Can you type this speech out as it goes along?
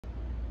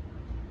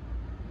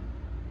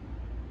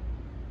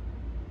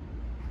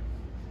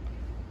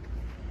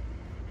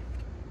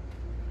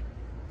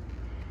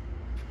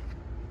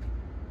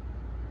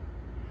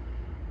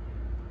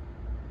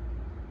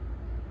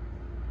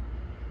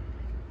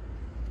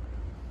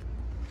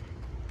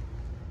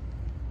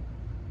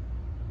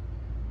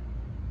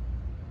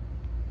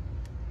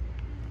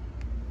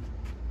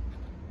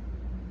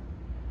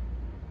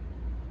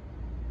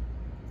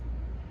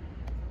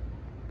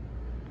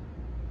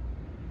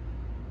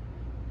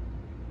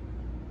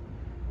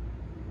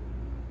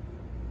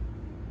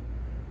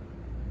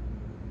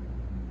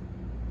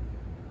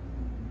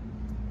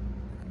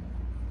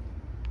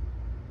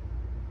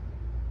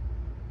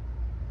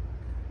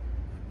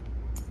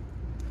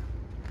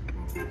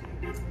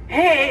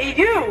Hey,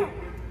 you!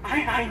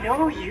 I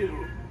know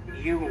you.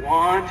 You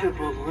want a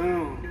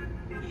balloon.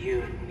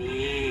 You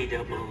need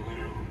a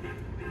balloon.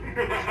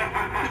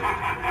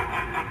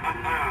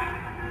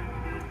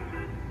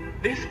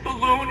 This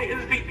balloon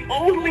is the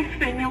only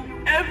thing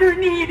you'll ever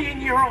need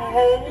in your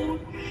whole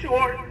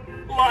short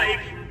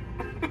life.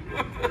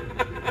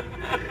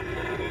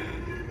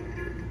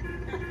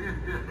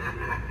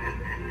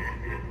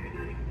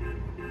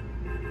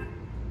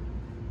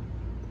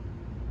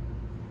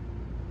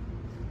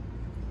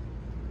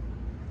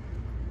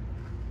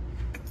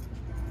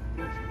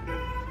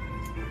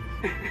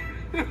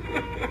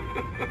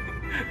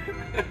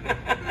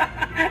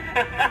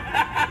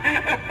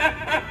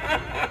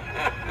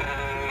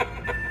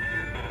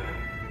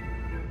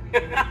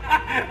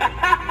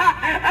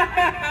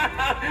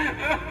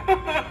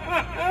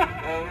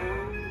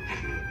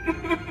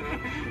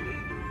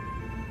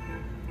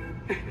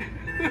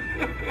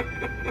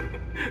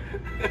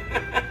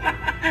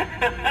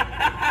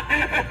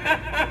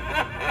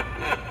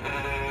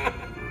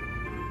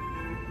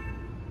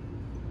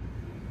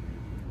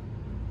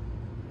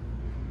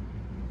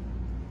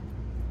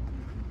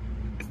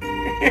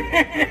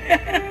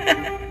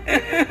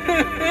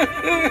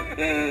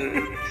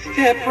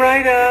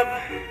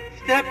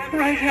 Step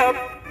right up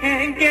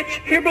and get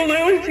your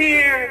balloons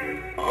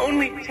here.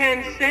 Only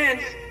 10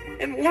 cents.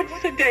 And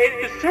what's a day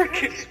at the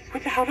circus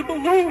without a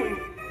balloon?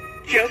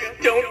 Just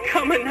don't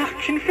come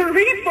a-knocking for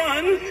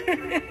refunds.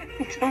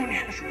 Don't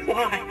ask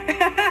why.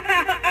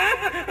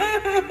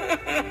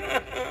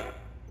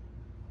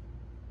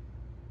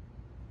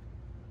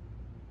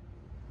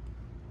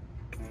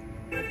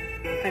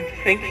 I'm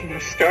thinking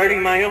of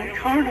starting my own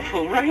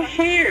carnival right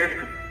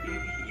here.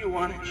 You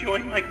want to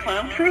join my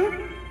clown troupe?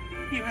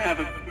 You have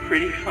a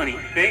pretty funny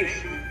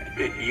face. I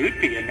bet you'd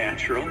be a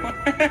natural.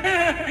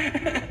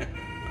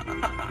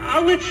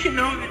 I'll let you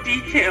know the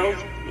details.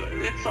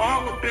 It's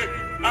all a bit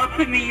up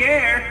in the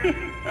air.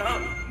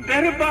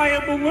 Better buy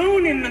a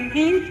balloon in the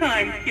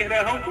meantime,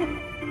 kiddo.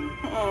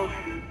 Oh,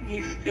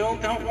 you still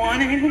don't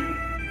want any?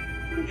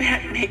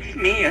 That makes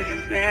me a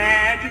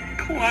sad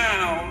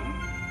clown.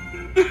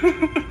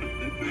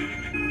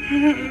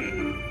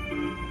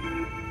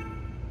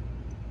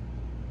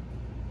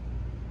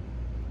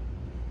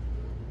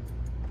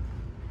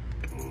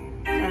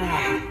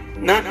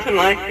 Nothing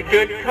like a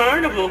good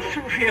carnival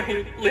to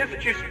really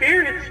lift your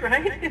spirits,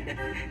 right?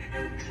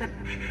 Except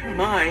for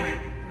mine.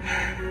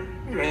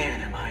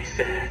 Man, am I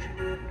sad.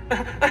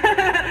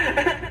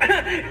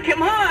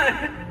 Come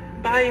on!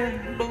 Buy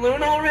a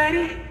balloon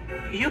already?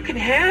 You can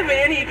have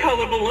any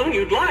color balloon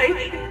you'd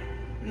like.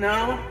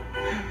 No?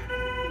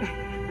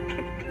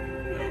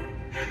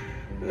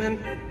 Then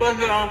buzz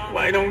it off,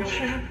 why don't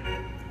you?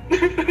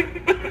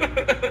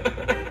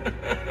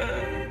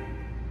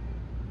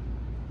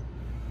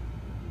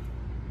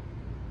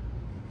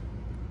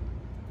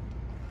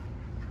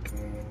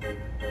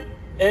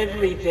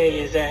 Every day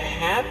is a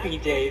happy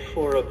day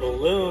for a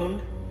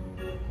balloon.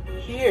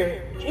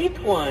 Here, take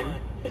one.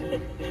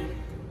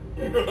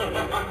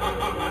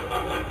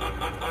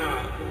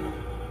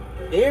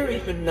 They're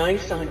even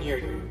nice on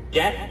your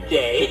death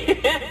day.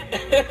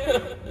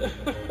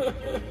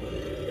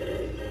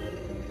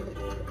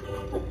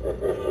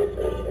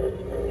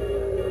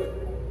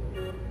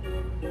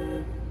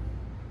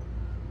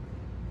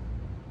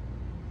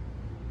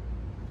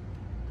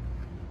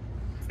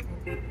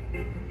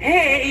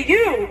 Hey,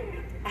 you!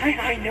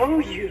 I know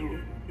you.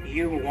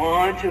 You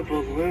want a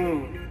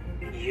balloon.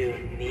 You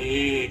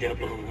need a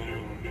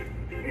balloon.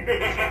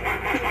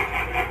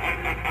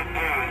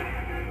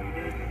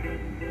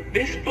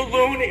 This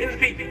balloon is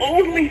the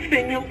only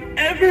thing you'll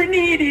ever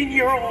need in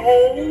your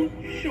whole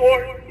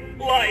short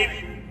life.